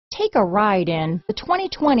Take a ride in the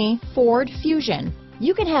 2020 Ford Fusion.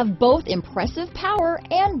 You can have both impressive power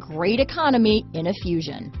and great economy in a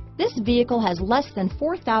Fusion. This vehicle has less than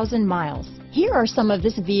 4,000 miles. Here are some of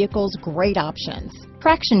this vehicle's great options: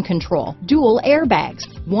 traction control, dual airbags,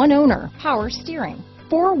 one owner, power steering,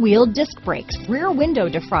 four-wheel disc brakes, rear window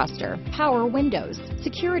defroster, power windows,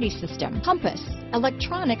 security system, compass,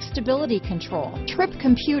 electronic stability control, trip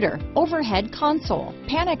computer, overhead console,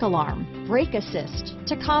 panic alarm, brake assist,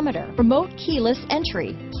 tachometer, remote keyless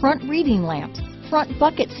entry, front reading lamps, front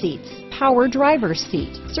bucket seats, power driver's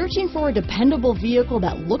seat. Searching for a dependable vehicle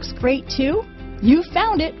that looks great too? You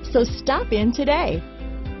found it, so stop in today.